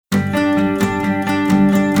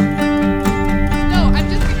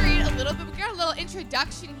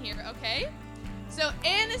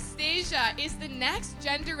Anastasia is the next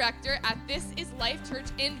Gen Director at This Is Life Church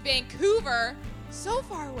in Vancouver, so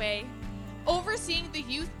far away, overseeing the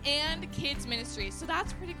youth and kids ministry. So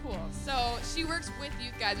that's pretty cool. So she works with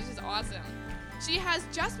youth guys, which is awesome. She has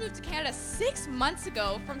just moved to Canada 6 months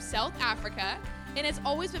ago from South Africa and has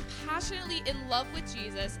always been passionately in love with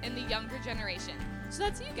Jesus and the younger generation. So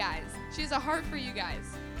that's you guys. She has a heart for you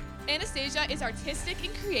guys. Anastasia is artistic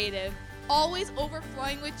and creative, always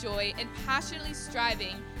overflowing with joy and passionately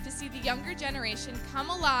striving to see the younger generation come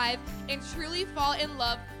alive and truly fall in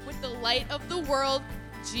love with the light of the world,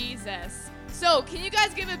 Jesus. So, can you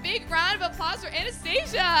guys give a big round of applause for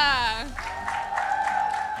Anastasia?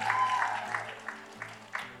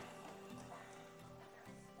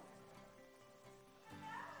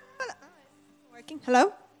 Working?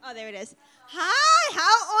 Hello? Oh, there it is. Hi,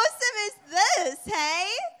 how awesome is this, hey?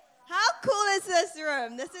 How cool is this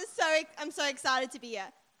room? I'm so excited to be here.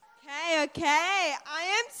 Okay. I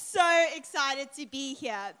am so excited to be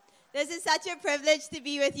here. This is such a privilege to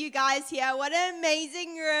be with you guys here. What an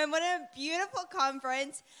amazing room. What a beautiful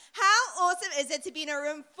conference. How awesome is it to be in a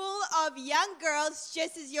room full of young girls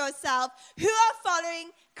just as yourself who are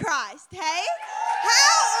following Christ, hey?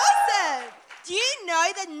 How awesome. Do you know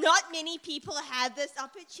that not many people have this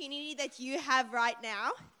opportunity that you have right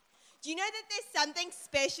now? Do you know that there's something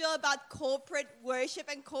special about corporate worship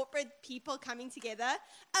and corporate people coming together?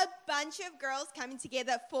 A bunch of girls coming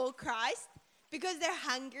together for Christ because they're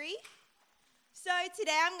hungry. So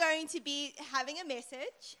today I'm going to be having a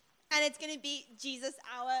message, and it's going to be Jesus,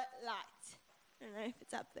 our light. I don't know if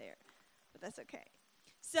it's up there, but that's okay.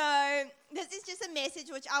 So this is just a message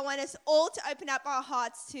which I want us all to open up our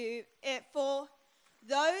hearts to for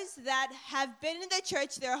those that have been in the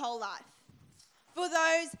church their whole life, for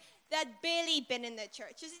those that barely been in the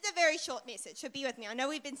church. This is a very short message, so be with me. I know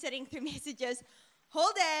we've been sitting through messages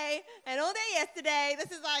all day and all day yesterday.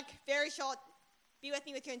 This is like very short. Be with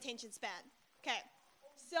me with your attention span. Okay,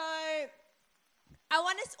 so I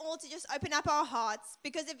want us all to just open up our hearts,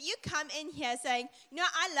 because if you come in here saying,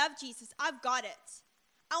 I love Jesus, I've got it,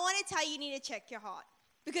 I want to tell you, you need to check your heart,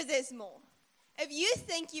 because there's more. If you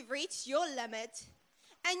think you've reached your limit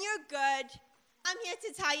and you're good, I'm here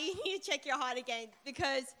to tell you, you need to check your heart again,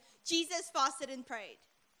 because Jesus fasted and prayed.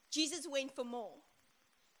 Jesus went for more.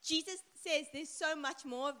 Jesus says there's so much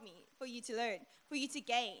more of me for you to learn, for you to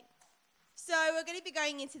gain. So we're going to be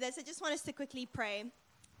going into this. I just want us to quickly pray.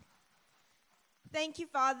 Thank you,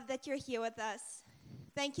 Father, that you're here with us.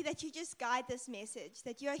 Thank you that you just guide this message,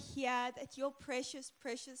 that you're here, that your precious,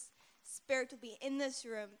 precious Spirit will be in this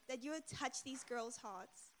room, that you will touch these girls'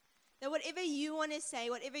 hearts, that whatever you want to say,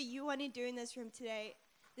 whatever you want to do in this room today,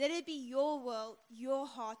 let it be your will, your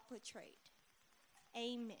heart portrayed.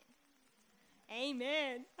 Amen.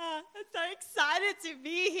 Amen. I'm so excited to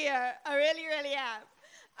be here. I really, really am.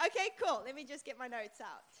 Okay, cool. Let me just get my notes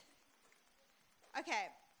out. Okay.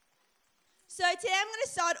 So today I'm going to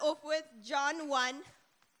start off with John 1,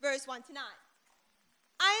 verse 1 to 9.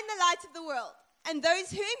 I am the light of the world, and those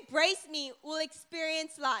who embrace me will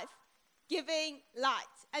experience life, giving light,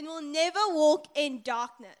 and will never walk in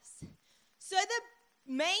darkness. So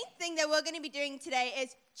the main thing that we're going to be doing today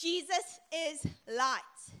is Jesus is light.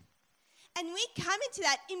 And we come into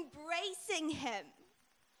that embracing him.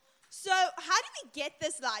 So how do we get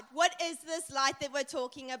this light? What is this light that we're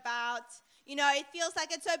talking about? It feels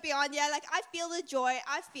like it's so beyond. Yeah, like I feel the joy.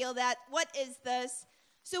 I feel that. What is this?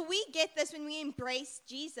 So we get this when we embrace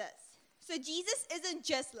Jesus. So Jesus isn't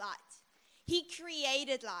just light. He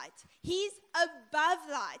created light. He's above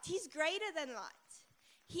light. He's greater than light.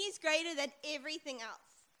 He's greater than everything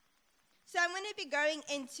else. So I'm going to be going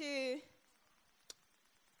into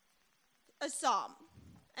a psalm,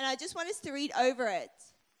 and I just want us to read over it.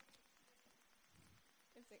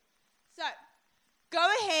 So, go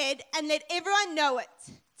ahead and let everyone know it.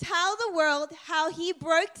 Tell the world how he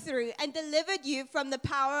broke through and delivered you from the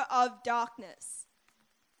power of darkness.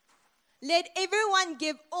 Let everyone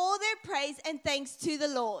give all their praise and thanks to the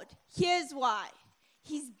Lord. Here's why.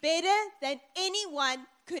 He's better than anyone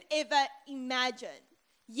could ever imagine.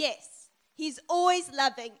 Yes, he's always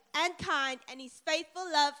loving and kind, and his faithful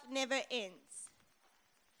love never ends.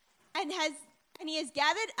 And he has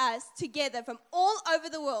gathered us together from all over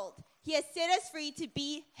the world. He has set us free to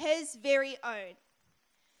be his very own.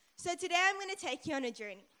 So today I'm going to take you on a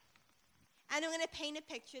journey. And I'm going to paint a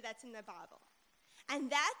picture that's in the Bible. And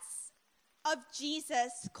that's of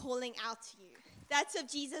Jesus calling out to you. That's of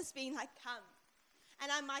Jesus being like, come.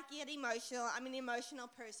 And I might get emotional. I'm an emotional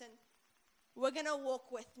person. We're going to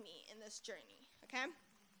walk with me in this journey, okay?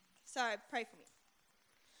 So pray for me.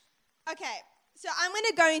 Okay, So I'm going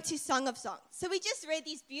to go into Song of Songs. So we just read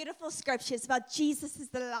these beautiful scriptures about Jesus is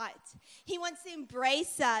the light. He wants to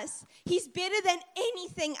embrace us. He's better than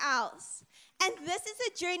anything else. And this is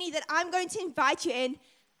a journey that I'm going to invite you in.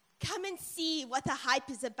 Come and see what the hype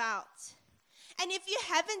is about. And if you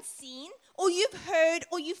haven't seen, or you've heard,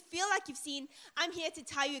 or you feel like you've seen, I'm here to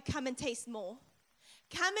tell you, come and taste more.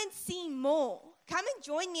 Come and see more. Come and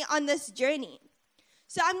join me on this journey.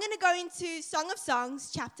 So I'm going to go into Song of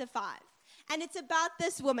Songs, chapter 5. And it's about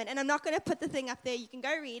this woman. And I'm not going to put the thing up there. You can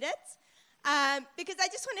go read it. Because I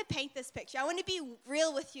just want to paint this picture. I want to be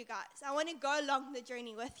real with you guys. I want to go along the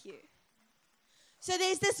journey with you. So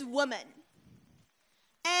there's this woman.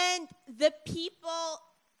 And the people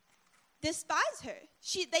despise her.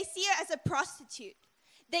 They see her as a prostitute.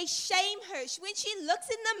 They shame her. When she looks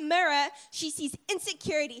in the mirror, she sees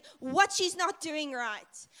insecurity, what she's not doing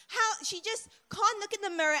right. How she just can't look in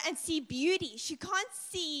the mirror and see beauty. She can't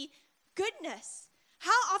see goodness.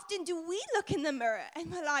 How often do we look in the mirror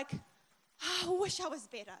and we're like, oh, I wish I was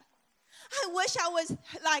better. I wish I was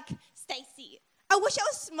like Stacy. I wish I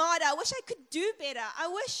was smarter. I wish I could do better. I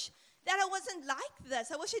wish that I wasn't like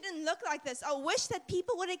this. I wish I didn't look like this. I wish that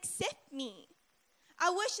people would accept me. I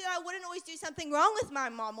wish that I wouldn't always do something wrong with my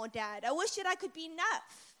mom or dad. I wish that I could be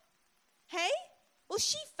enough. Hey? Well,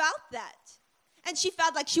 she felt that. And she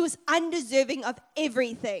felt like she was undeserving of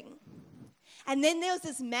everything. And then there was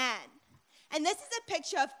this man. And this is a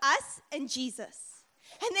picture of us and Jesus.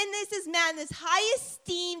 And then there's this man, this high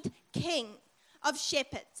esteemed king of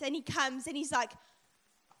shepherds. And he comes and he's like,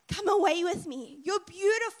 come away with me. You're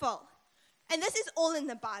beautiful. And this is all in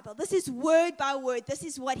the Bible. This is word by word. This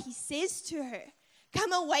is what he says to her.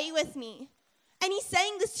 Come away with me. And he's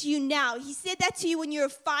saying this to you now. He said that to you when you were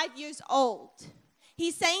 5 years old.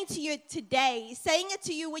 He's saying to you today. He's saying it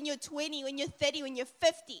to you when you're 20, when you're 30, when you're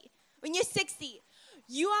 50, when you're 60.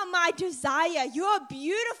 You are my desire. You are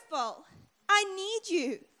beautiful. I need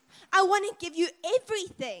you. I want to give you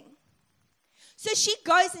everything. So she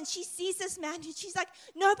goes and she sees this man and she's like,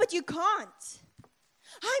 no, but you can't.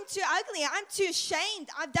 I'm too ugly. I'm too ashamed.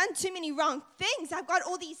 I've done too many wrong things. I've got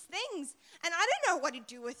all these things. And I don't know what to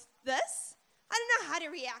do with this. I don't know how to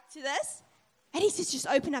react to this. And he says, just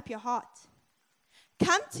open up your heart.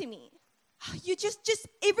 Come to me. You just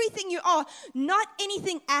everything you are, not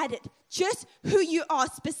anything added. Just who you are,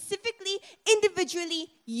 specifically, individually,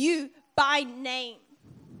 you by name.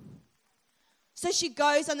 So she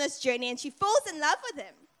goes on this journey and she falls in love with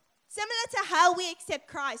him. Similar to how we accept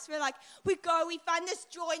Christ. We're like, we go, we find this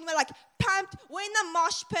joy, and we're like pumped. We're in the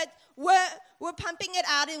mosh pit. We're pumping it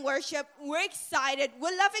out in worship. We're excited.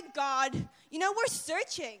 We're loving God. We're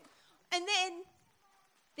searching. And then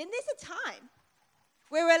there's a time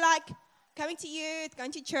where we're like coming to youth,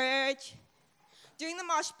 going to church, doing the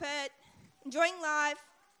mosh pit, enjoying life.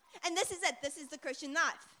 And this is it. This is the Christian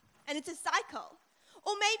life. And it's a cycle.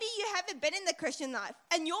 Or maybe you haven't been in the Christian life,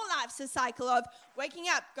 and your life's a cycle of waking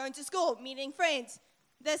up, going to school, meeting friends,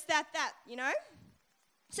 this, that.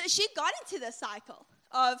 So she got into the cycle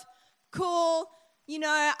of, cool,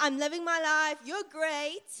 I'm living my life, you're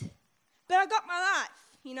great, but I got my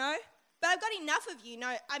life, but I've got enough of you,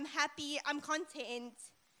 I'm happy, I'm content.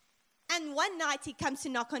 And one night he comes to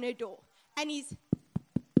knock on her door, and he's,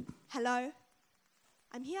 hello,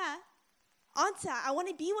 I'm here. Answer, I want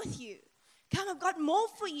to be with you. Come, I've got more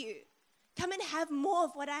for you. Come and have more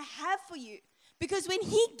of what I have for you. Because when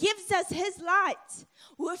he gives us his light,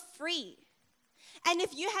 we're free. And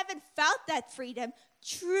if you haven't felt that freedom,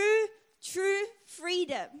 true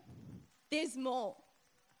freedom, there's more.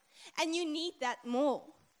 And you need that more.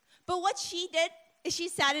 But what she did is she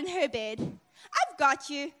sat in her bed. I've got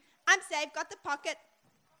you. I'm safe. Got the pocket.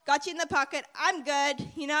 Got you in the pocket. I'm good,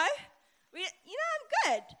 I'm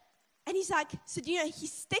good. And he's like, so he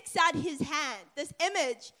sticks out his hand, this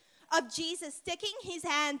image of Jesus sticking his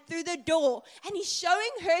hand through the door. And he's showing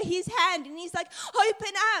her his hand. And he's like,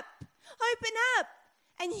 open up.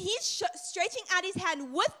 And he's stretching out his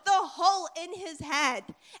hand with the hole in his hand.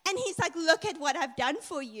 And he's like, look at what I've done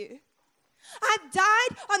for you. I've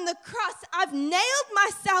died on the cross. I've nailed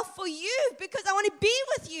myself for you because I want to be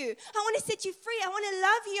with you. I want to set you free. I want to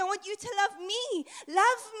love you. I want you to love me.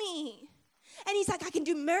 Love me. And he's like, I can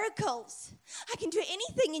do miracles. I can do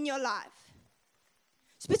anything in your life.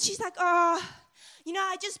 But she's like, I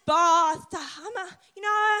just bathed.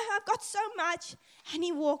 I've got so much. And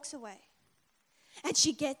he walks away. And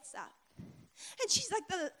she gets up. And she's like,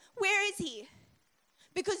 where is he?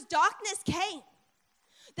 Because darkness came.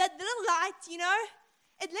 That little light,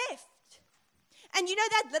 it left. And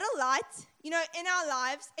that little light, in our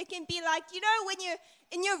lives, it can be like, when you're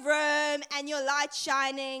in your room and your light's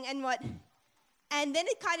shining and what? and then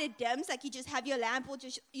it kind of dims, like you just have your lamp or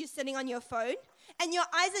just you're sitting on your phone, and your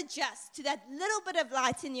eyes adjust to that little bit of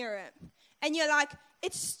light in your room. And you're like,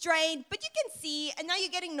 it's strained, but you can see, and now you're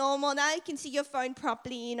getting normal. Now you can see your phone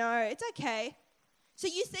properly, it's okay. So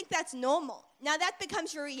you think that's normal. Now that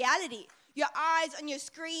becomes your reality. Your eyes on your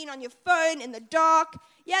screen, on your phone, in the dark.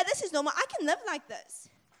 Yeah, this is normal. I can live like this.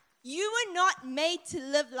 You were not made to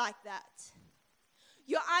live like that.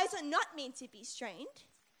 Your eyes are not meant to be strained.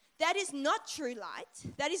 That is not true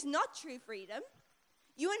light. That is not true freedom.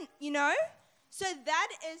 So that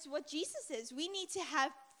is what Jesus is. We need to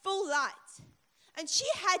have full light. And she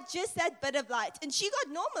had just that bit of light. And she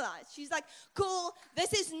got normalized. She's like, cool,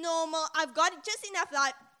 this is normal. I've got just enough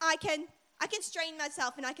light. I can strain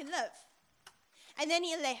myself and I can live. And then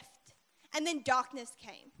he left. And then darkness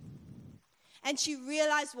came. And she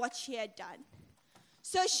realized what she had done.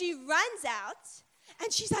 So she runs out.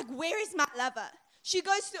 And she's like, where is my lover? She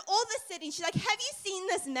goes through all the city. She's like, have you seen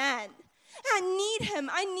this man? I need him.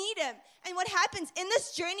 And what happens in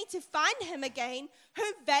this journey to find him again,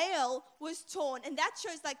 her veil was torn. And that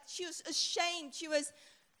shows like she was ashamed. She was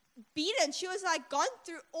beaten. She was like gone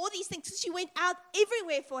through all these things. So she went out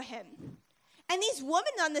everywhere for him. And these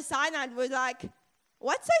women on the sideline were like,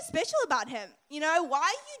 what's so special about him? Why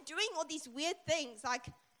are you doing all these weird things? Like,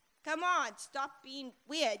 come on, stop being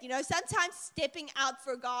weird. Sometimes stepping out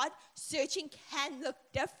for God, searching can look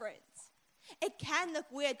different. It can look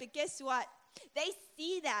weird, but guess what? They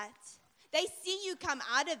see that. They see you come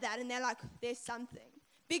out of that, and they're like, there's something.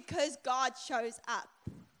 Because God shows up.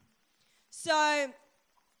 So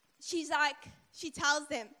she tells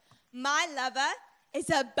them, my lover is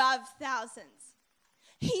above thousands.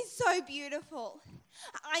 He's so beautiful.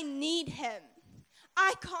 I need him.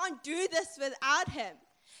 I can't do this without him.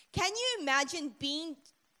 Can you imagine being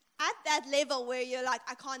at that level where you're like,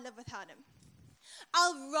 I can't live without him?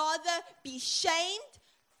 I'll rather be shamed,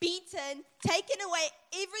 beaten, taken away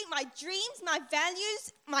my dreams, my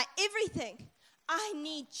values, my everything. I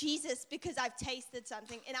need Jesus because I've tasted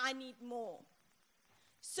something and I need more.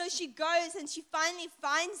 So she goes and she finally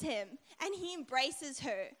finds him and he embraces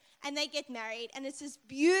her and they get married. And it's this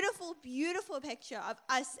beautiful, beautiful picture of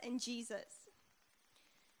us and Jesus.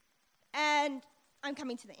 And I'm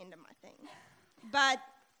coming to the end of my thing. But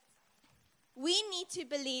we need to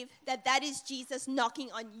believe that that is Jesus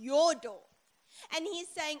knocking on your door. And he's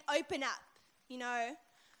saying, open up,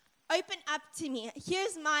 open up to me.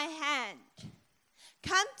 Here's my hand.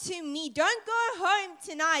 Come to me. Don't go home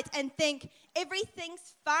tonight and think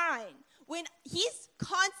everything's fine. When he's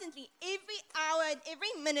constantly, every hour and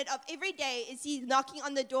every minute of every day, is he knocking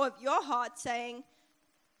on the door of your heart saying,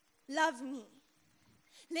 love me.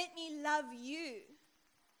 Let me love you.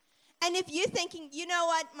 And if you're thinking, you know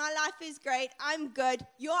what, my life is great, I'm good,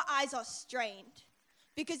 your eyes are strained.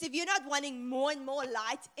 Because if you're not wanting more and more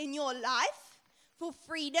light in your life for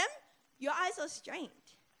freedom, your eyes are strained.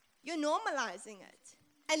 You're normalizing it.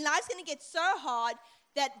 And life's going to get so hard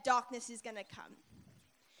that darkness is going to come.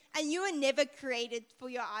 And you were never created for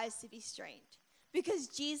your eyes to be strained. Because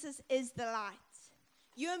Jesus is the light.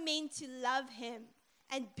 You're meant to love him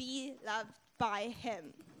and be loved by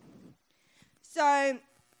him. So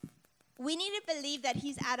we need to believe that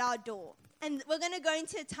he's at our door. And we're going to go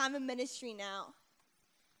into a time of ministry now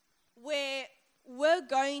where we're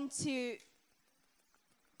going to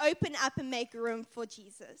open up and make room for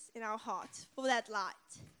Jesus in our hearts, for that light.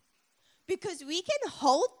 Because we can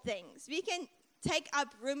hold things. We can take up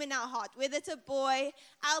room in our heart, whether it's a boy,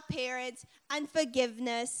 our parents,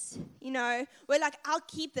 unforgiveness. We're like, I'll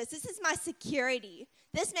keep this. This is my security.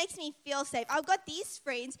 This makes me feel safe. I've got these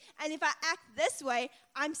friends, and if I act this way,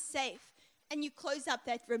 I'm safe. And you close up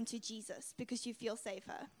that room to Jesus because you feel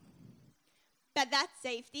safer. But that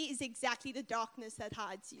safety is exactly the darkness that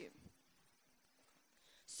hides you.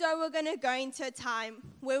 So we're going to go into a time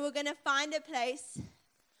where we're going to find a place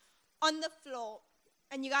on the floor.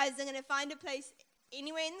 And you guys are going to find a place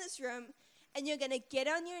anywhere in this room. And you're going to get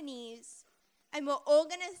on your knees. And we're all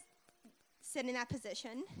going to sit in that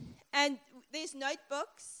position. And there's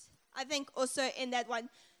notebooks, I think, also in that one.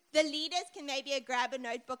 The leaders can maybe grab a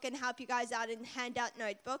notebook and help you guys out and hand out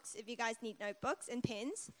notebooks if you guys need notebooks and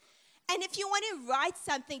pens. And if you want to write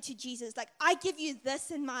something to Jesus, like, I give you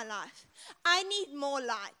this in my life. I need more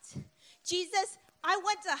light. Jesus, I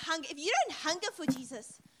want to hunger. If you don't hunger for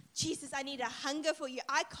Jesus, I need a hunger for you.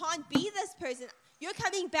 I can't be this person. You're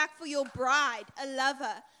coming back for your bride, a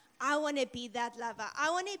lover. I want to be that lover. I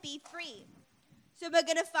want to be free. So we're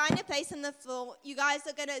going to find a place on the floor. You guys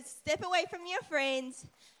are going to step away from your friends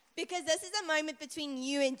because this is a moment between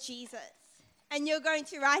you and Jesus. And you're going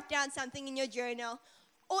to write down something in your journal.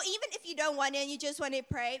 Or even if you don't want to and you just want to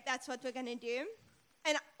pray, that's what we're going to do.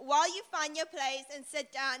 And while you find your place and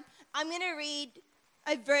sit down, I'm going to read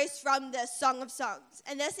a verse from the Song of Songs.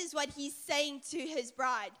 And this is what he's saying to his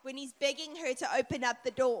bride when he's begging her to open up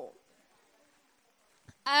the door.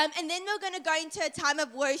 And then we're going to go into a time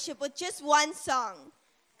of worship with just one song.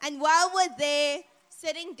 And while we're there,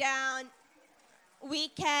 sitting down, we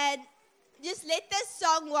can just let this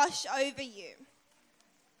song wash over you.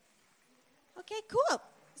 Okay, cool.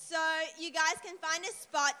 So you guys can find a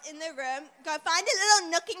spot in the room. Go find a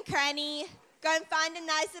little nook and cranny. Go and find a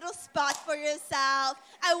nice little spot for yourself,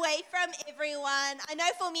 away from everyone. I know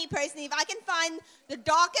for me personally, if I can find the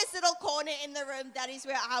darkest little corner in the room, that is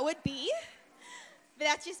where I would be. But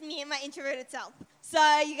that's just me and my introverted self. So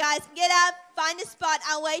you guys get up, find a spot.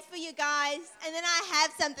 I'll wait for you guys. And then I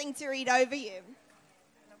have something to read over you.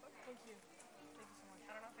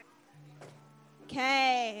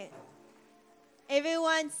 Okay.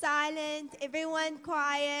 Everyone silent. Everyone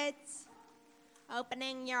quiet.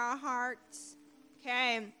 Opening your hearts.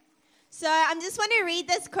 Okay. So I just want to read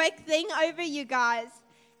this quick thing over you guys.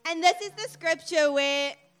 And this is the scripture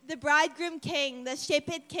where the bridegroom king, the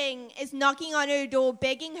shepherd king, is knocking on her door,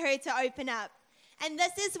 begging her to open up. And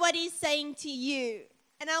this is what he's saying to you.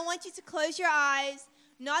 And I want you to close your eyes,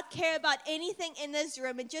 not care about anything in this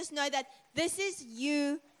room, and just know that this is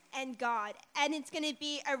you and God. And it's going to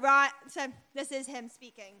be so this is him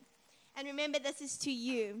speaking. And remember, this is to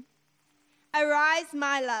you. Arise,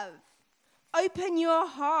 my love. Open your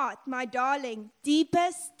heart, my darling, deeper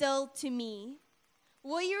still to me.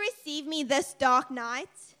 Will you receive me this dark night?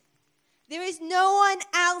 There is no one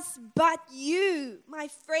else but you, my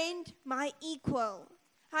friend, my equal.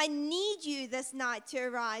 I need you this night to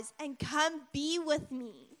arise and come be with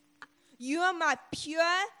me. You are my pure,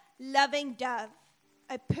 loving dove,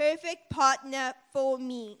 a perfect partner for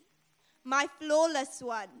me, my flawless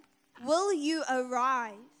one. Will you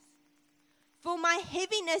arise? For my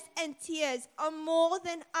heaviness and tears are more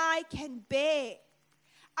than I can bear.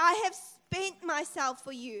 I have spent myself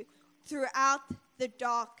for you throughout the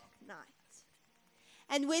dark night.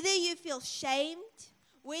 And whether you feel shamed,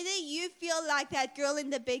 whether you feel like that girl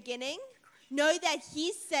in the beginning, know that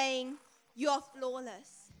he's saying, you're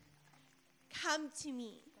flawless. Come to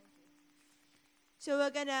me.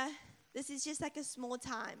 So this is just like a small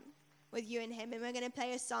time with you and him, and we're going to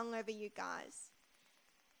play a song over you guys.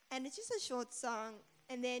 And it's just a short song,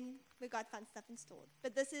 and then we got fun stuff installed.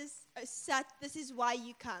 But this is why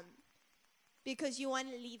you come, because you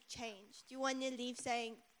want to leave changed. You want to leave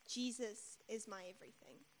saying, Jesus is my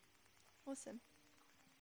everything. Awesome.